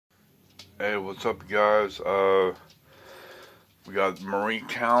Hey, what's up, you guys? We got Marie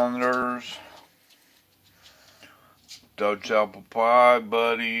Callender's Dutch apple pie,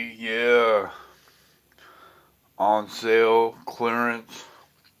 buddy. Yeah, on sale, clearance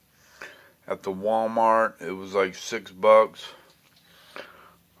at the Walmart. It was like $6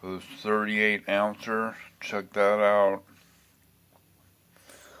 for the 38 ouncer. Check that out.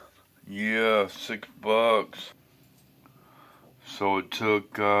 Yeah, $6. So it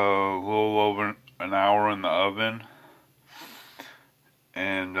took a little over an hour in the oven,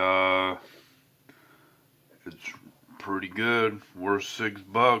 and it's pretty good. Worth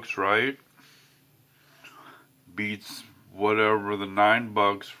 $6, right? Beats whatever the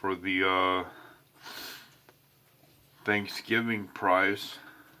 $9 for the Thanksgiving price.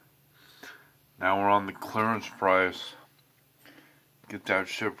 Now we're on the clearance price. Get that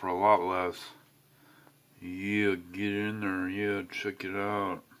shit for a lot less. Yeah, get in there. Yeah, check it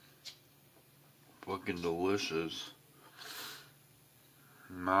out. Fucking delicious.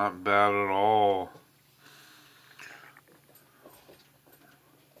 Not bad at all.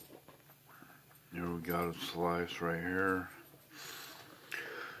 Here we got a slice right here.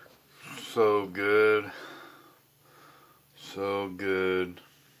 So good. So good.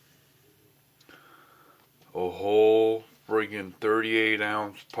 A whole friggin'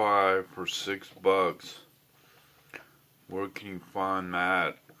 38-ounce pie for $6. Where can you find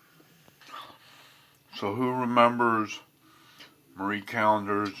that? So who remembers Marie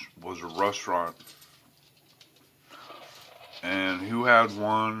Callender's was a restaurant? And who had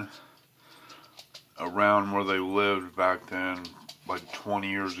one around where they lived back then, like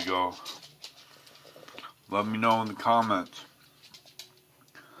 20 years ago? Let me know in the comments.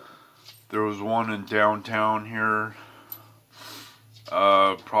 There was one in downtown here,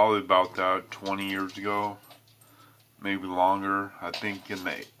 probably about that 20 years ago, maybe longer. I think in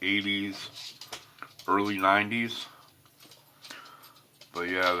the 80s, early 90s. But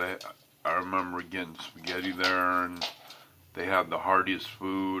yeah, I remember getting spaghetti there, and they had the heartiest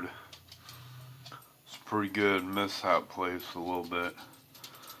food. It's pretty good. Miss that place a little bit.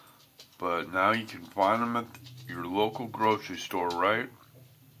 But now you can find them at your local grocery store, right?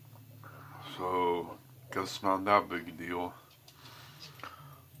 So, guess not that big a deal.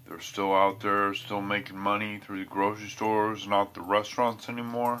 They're still out there, still making money through the grocery stores, not the restaurants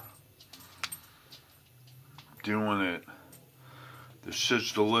anymore. Doing it. This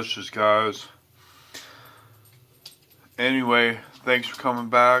shit's delicious, guys. Anyway, thanks for coming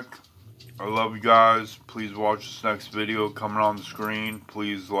back. I love you guys. Please watch this next video coming on the screen.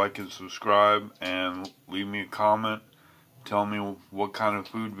 Please like and subscribe, and leave me a comment. Tell me what kind of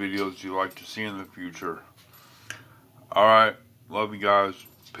food videos you like to see in the future. Alright, love you guys.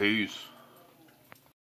 Peace.